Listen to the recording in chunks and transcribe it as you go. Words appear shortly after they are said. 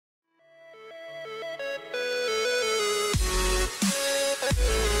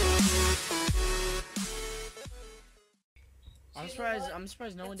I'm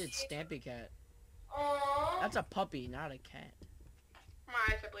surprised no one did Stampy Cat. Aww. That's a puppy, not a cat. My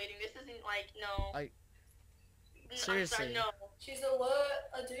eyes are bleeding. This isn't like, no. Seriously. I'm sorry, no. She's a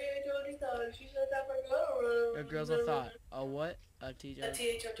what? A THOT thought. She's a type of girl. A girl's a thought. A what? A THOT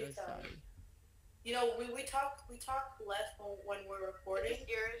thought. You know, we talk less when we're recording.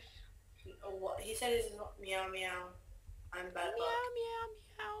 He said his meow meow. I'm bad luck. Meow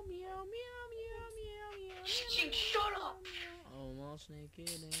meow meow meow meow meow meow. Shut up. Almost naked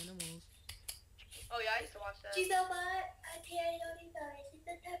animals. Oh yeah, I used to watch that. She's a what? A THOT thought. She's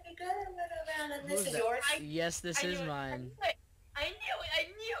the type of girl to run around. And this is yours. Yes, this is mine. I knew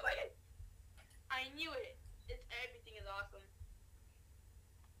it. I knew it. It's everything is awesome.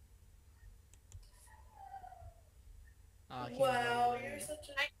 Wow, you're such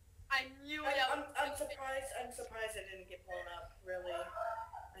a. I knew it. I'm surprised. I'm surprised I didn't get blown up. Really.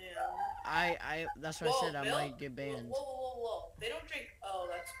 I that's what I said. I might get banned. Whoa. They don't drink. Oh,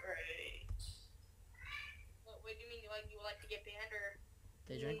 that's great. What do you mean? You would like to get banned or?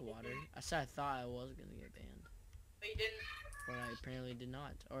 They drink water. I said I thought I was gonna get banned. But you didn't. But I apparently did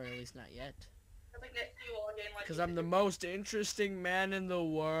not, or at least not yet. Like next to you all again. Because I'm the most interesting man in the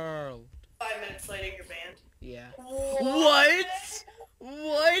world. 5 minutes later, you're banned. Yeah. What?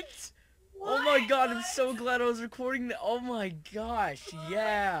 Oh my god, I'm so glad I was recording that. Oh my gosh,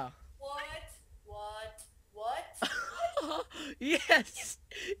 yeah. What? Yes.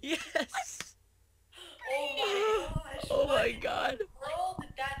 Oh my god. Bro,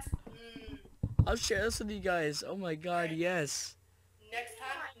 that's... I'll share this with you guys. Oh my god, yes. Next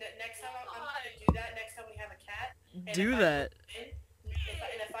time I'm gonna do that. Next time we have a cat. Do that. And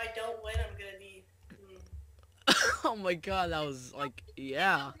if I don't win, I'm gonna be... Oh my god, that was like,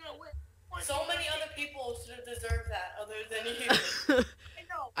 yeah. So many other people should deserve that other than you.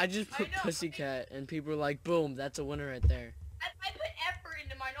 I just put pussycat and people were like, boom, that's a winner right there. I put effort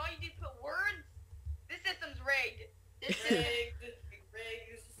into mine. All you did put words. This system's rigged. This is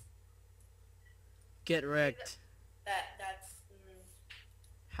rigged. Get wrecked. That's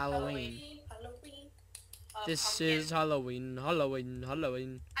Halloween. This is Halloween.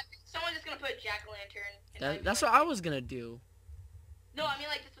 Someone's just gonna put a jack-o'-lantern. That's what I was gonna do. No, I mean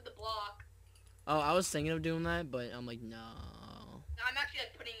like just with the block. Oh, I was thinking of doing that, but I'm like, no. I'm actually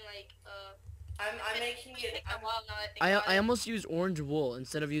like putting like I'm making it. I almost used orange wool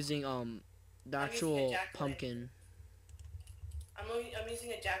instead of using the actual pumpkin. I'm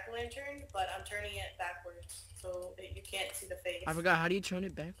using a jack-o'-lantern, but I'm turning it backwards so that you can't see the face. I forgot, how do you turn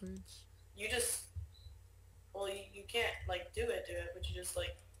it backwards? You just, well, you can't like do it, but you just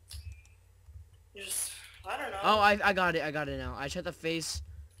like, I don't know. Oh, I got it now. I tried to face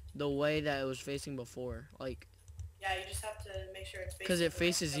the way that it was facing before, like. Yeah, you just have to make sure it's facing. Because it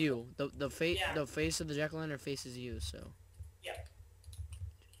faces you. The face of the jack-o'-lantern faces you, so. Yep.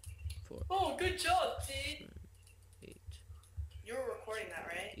 4. Oh, good job, dude. 8. You were recording that,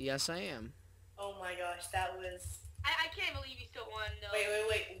 right? Yes, I am. Oh my gosh, that was... I can't believe you still won, though.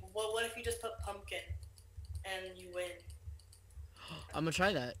 Wait. What if you just put pumpkin and you win? I'm gonna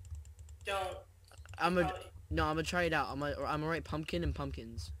try that. Don't. No, I'm gonna try it out. I'm gonna write pumpkin and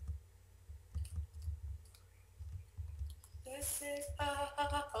pumpkins. This is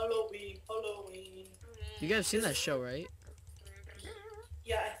Halloween. You guys seen that show, right?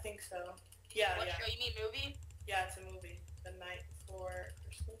 Yeah, I think so. Yeah, What show? You mean movie? Yeah, it's a movie. The Night Before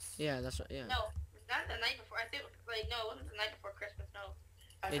Christmas. Yeah, that's what. Yeah. No, not the night before. I think like no, it wasn't the night before Christmas. No.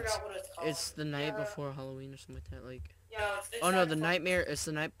 I forgot what it's called. It's the night before Halloween or something like that. Like. Yeah. Oh no, the nightmare. It's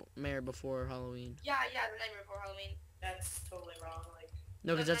the nightmare before Halloween. Yeah, the nightmare before Halloween. That's totally wrong. Like.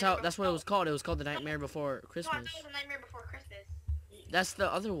 No, because that's what it was called. It was called the Nightmare Before Christmas. No, I thought it was the Nightmare Before Christmas. That's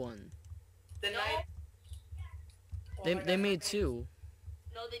the other one. The night. They made 2.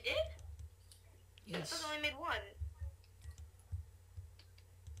 No, they did. Yes. I thought they only made 1.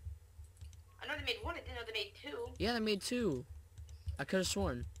 I know they made 1. I didn't know they made 2. Yeah, they made 2. I could have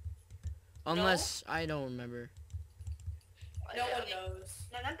sworn. Unless I don't remember. No one knows.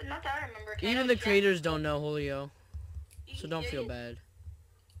 No, not that I remember. Even the creators don't know, Julio. So don't feel bad.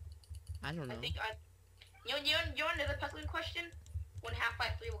 I don't know. You want another puzzling question? When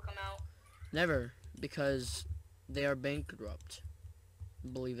Half-Life 3 will come out? Never, because they are bankrupt.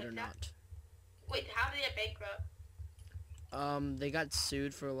 Believe it or not. Wait, how did they get bankrupt? They got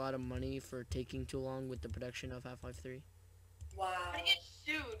sued for a lot of money for taking too long with the production of Half-Life 3. Wow. How do you get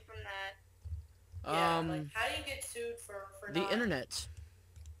sued from that? Yeah, like, how do you get sued for the internet?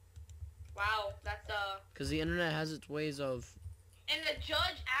 Wow, that's because the internet has its ways of. And the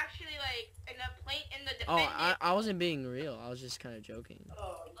judge actually like in the Oh, I wasn't being real. I was just kind of joking.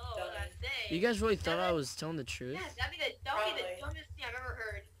 Oh, that's say. You guys really thought I was telling the truth? Yeah, that'd be the dumbest thing I've ever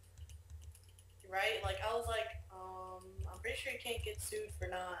heard. Right? Like, I was like, I'm pretty sure you can't get sued for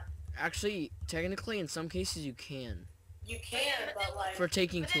not. Actually, technically, in some cases you can. You can, but like... For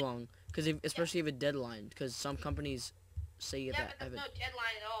taking too long. Because especially if you have a deadline. Because some companies say Yeah, that. but there's no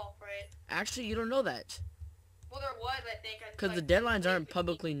deadline at all for it. Actually, you don't know that. Well, there was, I think. Because the deadlines aren't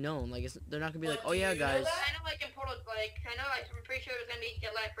publicly known. Like, they're not going to be like, oh yeah, guys. I know, like, in Portal, like, I'm pretty sure there's going to be a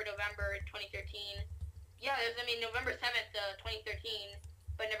deadline for November 2013. Yeah, there's going to be November 7th, 2013.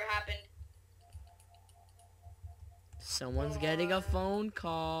 But it never happened. Someone's getting a phone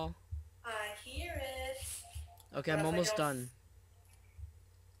call. I hear it. Okay, I'm almost done.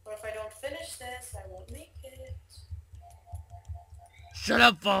 But if I don't finish this, I won't make it. Shut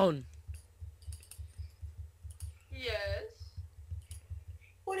up, phone! Yes.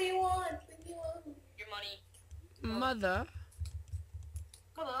 What do you want? What do you want? Your money. Mother.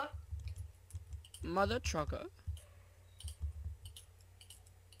 Hello. Mother trucker.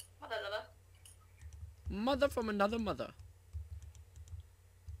 Mother lover. Mother from another mother.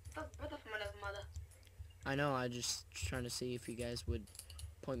 Brother from another mother. I know, I just trying to see if you guys would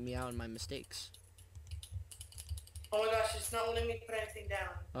point me out on my mistakes. Oh my gosh, it's not letting me put anything down.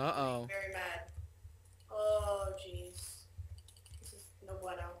 Uh-oh. I'm very mad. Oh, jeez. This is no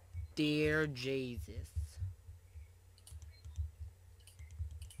bueno. Dear Jesus.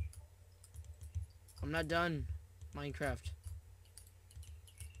 I'm not done. Minecraft.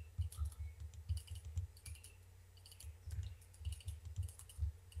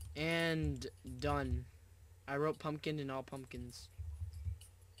 And done. I wrote pumpkin in all pumpkins.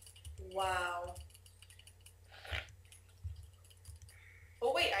 Wow.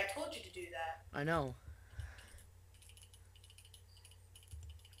 Oh wait, I told you to do that. I know.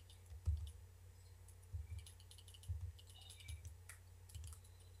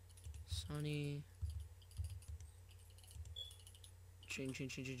 Sunny. Change,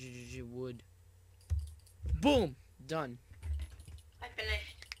 wood. Boom! Done. I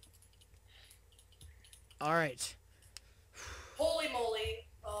finished. Alright. Holy moly.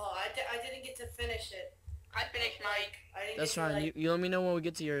 Oh, I didn't get to finish it. I finished mine. I didn't That's get to, fine. like, You let me know when we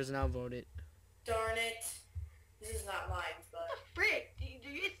get to yours and I'll vote it. darn it. This is not mine, but What the frick? Do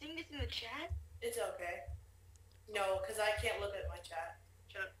you guys see this in the chat? it's okay. No, because I can't look at my chat.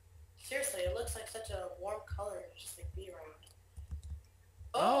 Shut up. Seriously, it looks like such a warm color to just like be around.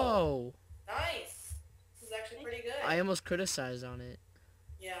 Oh! Nice. This is actually pretty good. I almost criticized on it,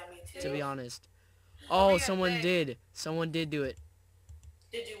 Yeah, me too. to be honest. What Oh, were you someone gonna say? did. Someone did do it.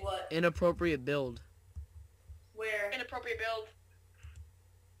 Did you what? Inappropriate build. Where? Inappropriate build.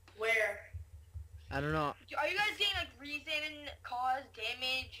 Where? I don't know. Are you guys getting like reason, cause,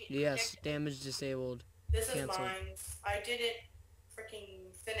 damage? Yes, damage disabled. This is Cancel. mine. I didn't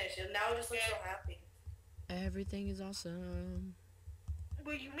freaking finish it. Now it just looks so happy. Everything is awesome.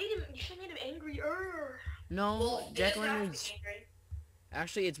 Well, you made him. You should have made him angrier. No, Well, it Jack doesn't have to Lantern's be angry.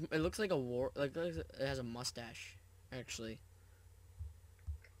 actually it looks like a war like it has a mustache. Actually,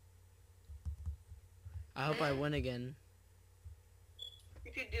 I hope I win again.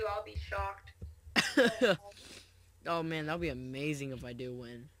 If you do, I'll be shocked. Oh man, that'll be amazing if I do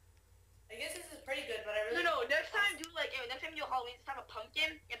win. I guess this is pretty good, but I really... No. Next time, next time you do Halloween, just have a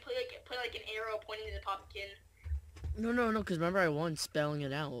pumpkin and put like an arrow pointing to the pumpkin. No, because remember I won spelling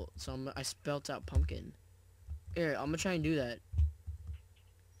it out, so I spelt out pumpkin. Here, I'm gonna try and do that.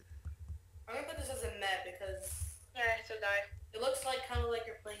 I'm gonna put this as a meh because Yeah, so die. it looks like kind of like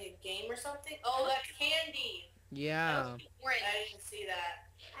you're playing a game or something. Oh, that's candy. Yeah. Orange. I didn't see that.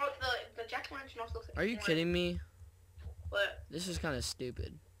 Oh, the jack-o'-lantern also looks like Are you orange. kidding me? What? This is kind of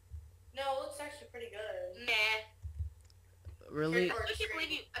stupid. No, it looks actually pretty good. Nah. Really? I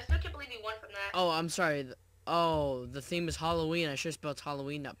still can't believe you won from that. Oh, I'm sorry. Oh, the theme is Halloween. I should have spelled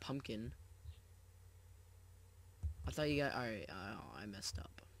Halloween, not pumpkin. I thought you got... Alright, I messed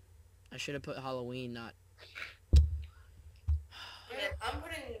up. I should have put Halloween, not... I'm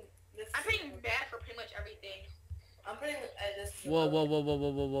putting this... I'm pretty bad for pretty much everything. I'm putting this... Whoa.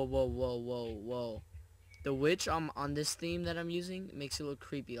 The witch on this theme that I'm using makes it look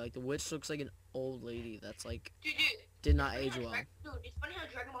creepy. Like, the witch looks like an old lady that's, like, Dude. did not age well. Dude, it's funny how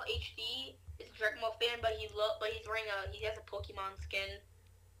Dragon Ball HD is a Dragon Ball fan, but he's wearing he has a Pokemon skin.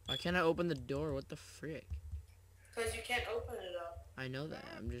 Why can't I open the door? What the frick? Because you can't open it up. I know that.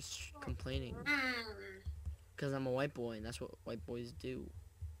 I'm just complaining. Mm. Because I'm a white boy, and that's what white boys do.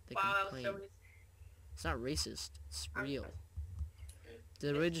 They Wow, that was complain. so... It's not racist. It's I'm real. sorry.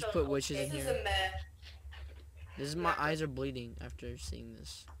 Did we just put witches in This is here? a meh. This is my eyes are bleeding after seeing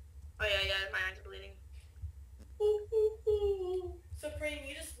this. Oh yeah, my eyes are bleeding. Supreme,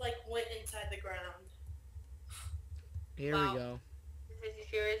 you just like went inside the ground. Here Wow. we go. Is he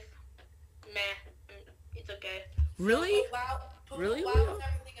serious? Meh. It's okay. Really? So put Really, wow Julio? with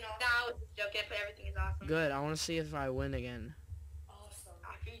everything and No, awesome. I was just joking, but everything is awesome. Good. I want to see if I win again. Awesome.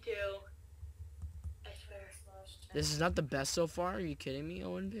 Me too. I swear. This is not the best so far. Are you kidding me,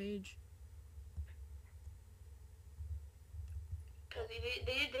 Owen Page? Because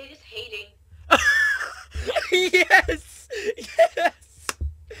they just hating. Yes! Yes!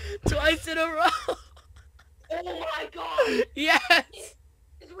 Twice in a row! Oh my god! Yes!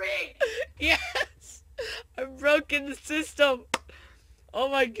 It's rigged! Yes! I've broken the system! Oh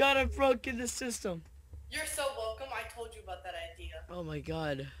my god, I've broken the system. You're so welcome. I told you about that idea. Oh my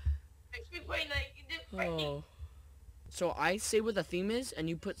god. Makes me playing like this freaking. Oh. So I say what the theme is, and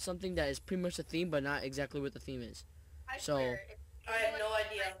you put something that is pretty much the theme, but not exactly what the theme is. I So- swear. I have no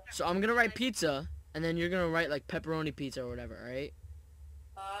idea. So I'm gonna write pizza, and then you're gonna write like pepperoni pizza or whatever, alright?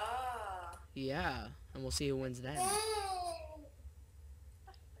 Ah. Yeah. And we'll see who wins then. I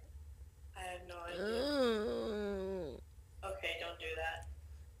have no idea. Oh. Okay, don't do that.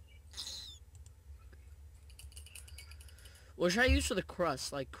 What should I use for the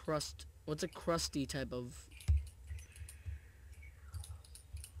crust? Like crust. What's a crusty type of...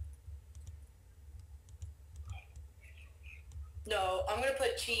 No, I'm gonna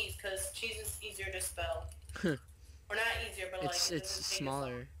put cheese because cheese is easier to spell. Or not easier, but like It's it doesn't take as long.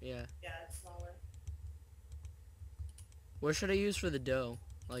 smaller, yeah. Yeah, it's smaller. What should I use for the dough?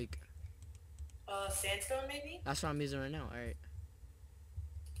 Like, Sandstone maybe? that's what I'm using right now, alright.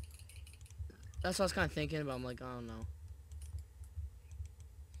 That's what I was kind of thinking, but I'm like, I don't know.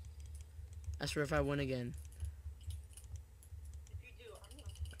 I swear if I win again. If you do, I'm gonna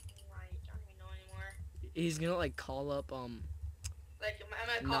right. I don't even know anymore. He's gonna like call up, Like, I'm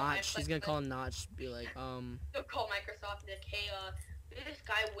gonna call Notch. He's gonna call Notch, be like, He'll call Microsoft and be like, hey, look at this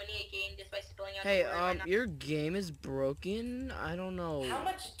guy winning a game just by spelling out hey, the word right now. your game is broken? I don't know. How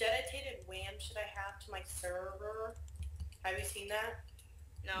much dedicated WAM should I have to my server? Have you seen that?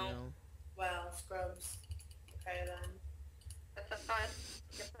 No, No. Wow, scrubs. Okay then. that's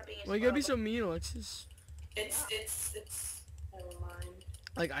not being a Why you gotta be scrub. so mean, Alexis? It's never mind.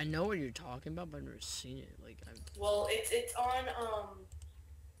 Like, I know what you're talking about, but I've never seen it. Like, Well, it's on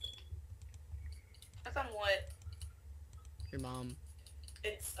That's on what? your mom.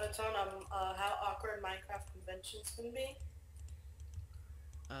 it's on how awkward Minecraft conventions can be.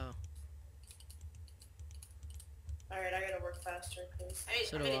 Oh. Alright, I gotta work faster because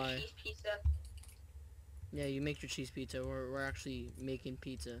So I do made I. a cheese pizza. Yeah, you make your cheese pizza. We're actually making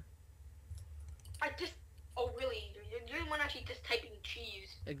pizza. Oh really? You're the one actually just typing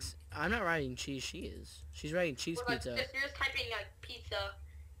cheese. I'm not writing cheese. She is. She's writing cheese Or, like, pizza. you're just typing like pizza.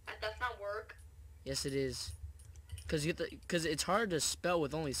 That's not work. Yes, it is. Cause it's hard to spell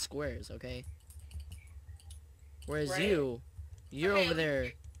with only squares. Okay. Whereas Right. you're Okay, over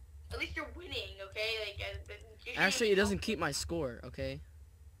there. At least you're winning, okay? Like, you shouldn't Actually, be it doesn't helping. keep my score. Okay.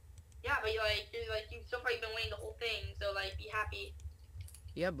 Yeah, but you've so far you've been winning the whole thing, so like, be happy.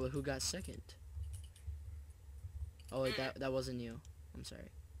 Yeah, but who got second? Oh wait, that wasn't you. I'm sorry.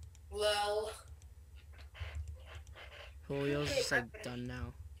 well, Julio's Okay, just like I'm finished. done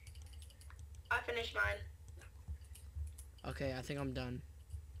now. I finished mine. Okay, I think I'm done.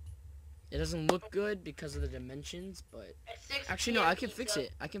 It doesn't look good because of the dimensions, but At 6 actually no, PM I can fix pizza.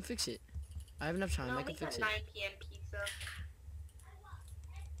 it. I can fix it. I have enough time. No, I can make fix that it. 9 PM pizza.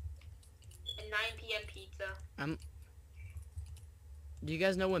 And 9 PM pizza. Do you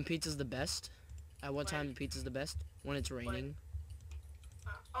guys know when pizza's the best? At what time pizza's the best? When it's raining.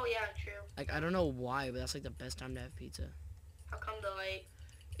 Oh yeah, true. Like, I don't know why, but that's like the best time to have pizza. How come the like?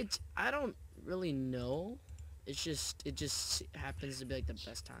 I don't really know. It just happens to be like the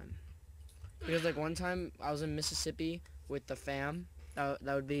best time. Because like one time I was in Mississippi with the fam. That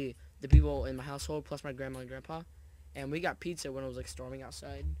would be the people in my household plus my grandma and grandpa. And we got pizza when it was like storming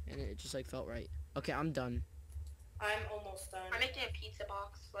outside, and it just like felt right. Okay, I'm done. I'm almost done. I'm making a pizza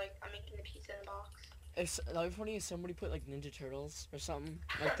box. Like, I'm making the pizza in a box. If that would be funny if somebody put like Ninja Turtles or something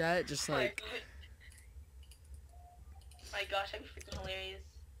like that, just like, My gosh, that'd be freaking hilarious.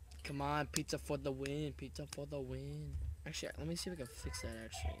 come on, pizza for the win, pizza for the win. Actually, let me see if I can fix that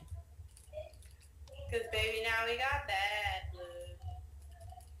actually. Cause baby, now we got bad blood.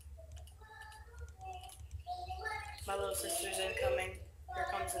 My little sister's incoming. Here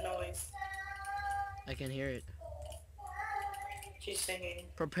comes the noise. I can hear it. She's singing.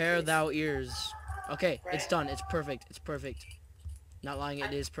 Prepare thou ears. Okay, it's Right. done. It's perfect. It's perfect. Not lying,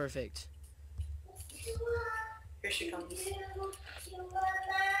 it is perfect. Here she comes.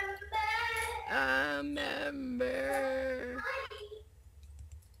 A member.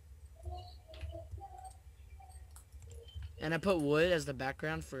 And I put wood as the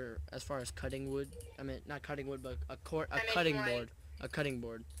background for as far as cutting wood. I mean, not cutting wood, but a cutting board. A cutting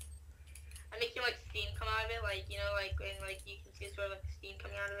board. I'm making like steam come out of it, like you know, like when like you can see sort of like steam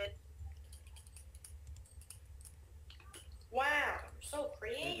coming out of it. Wow, so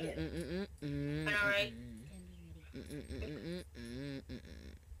creative. I know, right?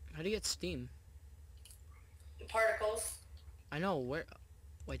 How do you get steam? Particles. I know, where...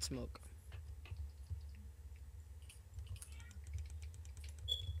 White smoke.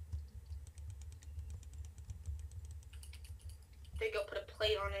 There you go, put a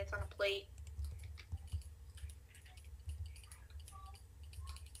plate on it, it's on a plate.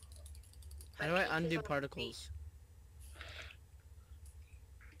 How do I undo particles?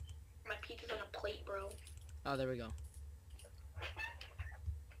 My pizza's on a plate, bro. Oh, there we go.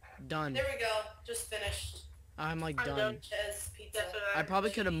 Done. There we go. Just finished. I'm like I'm done. done. Cheese pizza. I probably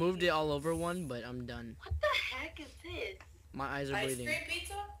could have moved it all over one, but I'm done. What the heck is this? My eyes are Ice bleeding. cream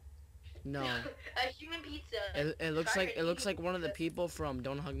pizza? No. A human pizza. It looks like one of the people from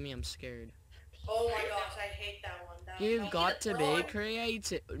Don't Hug Me, I'm Scared. Oh my gosh, I hate that one. You've got to be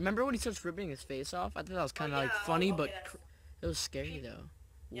creative. Remember when he starts ripping his face off? I thought that was kind of like funny, but it was scary though.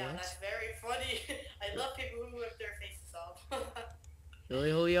 Yeah, What? that's very funny. I love people who rip their faces off.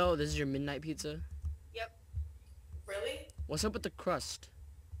 Really, Julio? This is your midnight pizza? Yep. Really? What's up with the crust?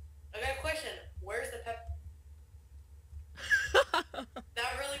 I got a question. Where's the pepper?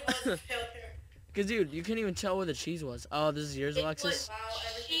 That really was a failure. Cause dude, you couldn't even tell where the cheese was. Oh, this is yours, Alexis? Wow,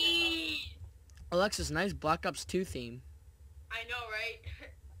 everything is Cheese. Alexis, nice Black Ops 2 theme. I know, right?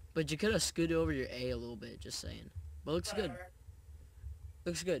 But you could have scooted over your A a little bit, just saying. But looks good. whatever.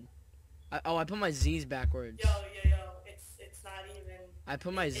 Looks good. I put my Z's backwards. Yo, it's not even. I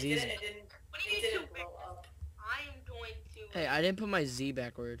put my It Z's. didn't What do you mean blow to? up. I am going to. Hey, I didn't put my Z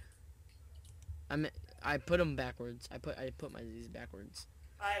backward. I put them backwards. I put my Z's backwards.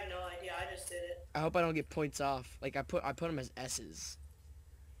 I have no idea. I just did it. I hope I don't get points off. Like I put them as S's.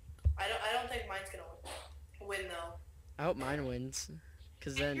 I don't think mine's gonna win though. I hope mine wins.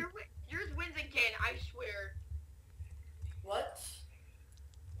 Cause then Yours wins again, I swear. What?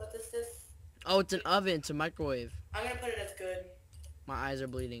 What is this? oh, it's an oven. It's a microwave. I'm gonna put it as good. My eyes are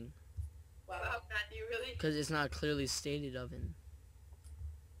bleeding. Wow. Wow, Matthew, really? Cause it's not a clearly stated oven.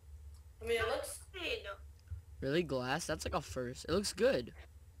 I mean, it looks. No. Really, glass? That's like a first. It looks good.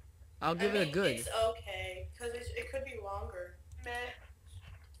 I'll give I it a mean, good. It's okay, cause it could be longer. Meh.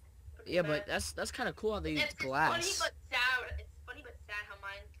 Yeah, but that's kind of cool how they use It's glass. funny but sad. It's funny but sad how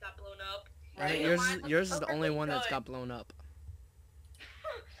mine got blown up. I think Right? yours is the only one that's got blown up.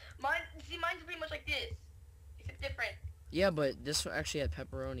 Mine's pretty much like this, except different. Yeah, but this one actually had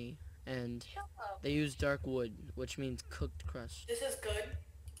pepperoni, and Shut up. they used dark wood, which means cooked crust. This is good.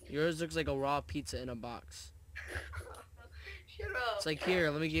 Yours looks like a raw pizza in a box. Shut up. It's like, here,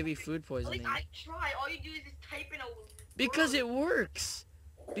 let me give you food At poisoning. least I try. All you do is just type in a. Because it works.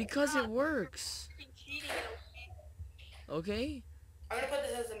 Because it works. Freaking cheating in a. Okay? I'm gonna put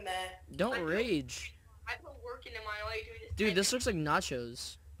this as a meh. Don't rage. I put work into mine. All you do is. Dude, type this in looks like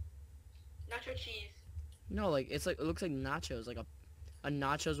nachos. nacho cheese. No, like, it looks like nachos. Like a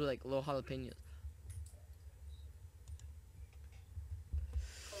nachos with, like, little jalapenos.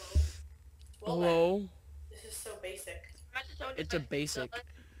 Well, Hello? this is so basic. It's a basic.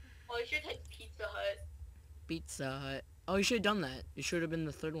 Oh, you should type Pizza Hut. Pizza Hut. Oh, you should have done that. You should have been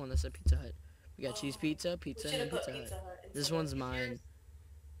the third one that said Pizza Hut. We got cheese pizza, We pizza, should have and put Pizza Pizza Hut. Hut. instead This of- one's mine.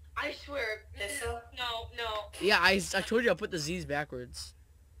 I swear. Pizza? No. Yeah, I told you I'll put the Z's backwards.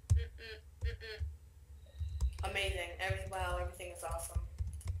 Amazing. Wow, everything is awesome.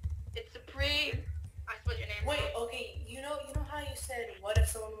 It's Supreme. I spelled your name. Wait, okay. You know how you said what if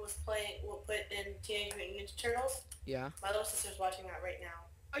someone was put in Teenage Mutant Ninja Turtles? Yeah. My little sister's watching that right now.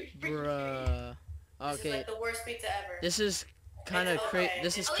 Are you freaking Bruh. This is Okay. like the worst pizza ever. This is kind of It's okay.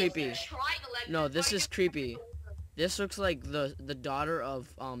 This is At least creepy. try to let No, me- this or is you- creepy. This looks like the daughter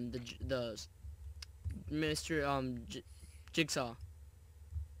of the Mr. Jigsaw.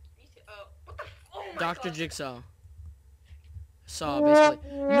 Oh, what the? Oh my Dr. God. Jigsaw. Saw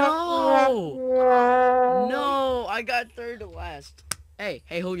basically. No! No! I got third to last. Hey,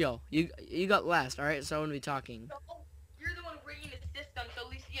 Julio, you got last, alright? So I'm gonna be talking. No, you're the one rigging the system, so at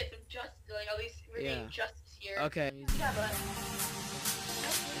least you get some justice. Like at least we're Yeah. getting justice here. Okay. Yeah, but.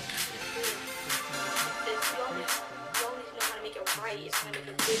 You always know how to make it right. It's how to make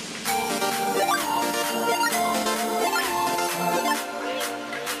it good.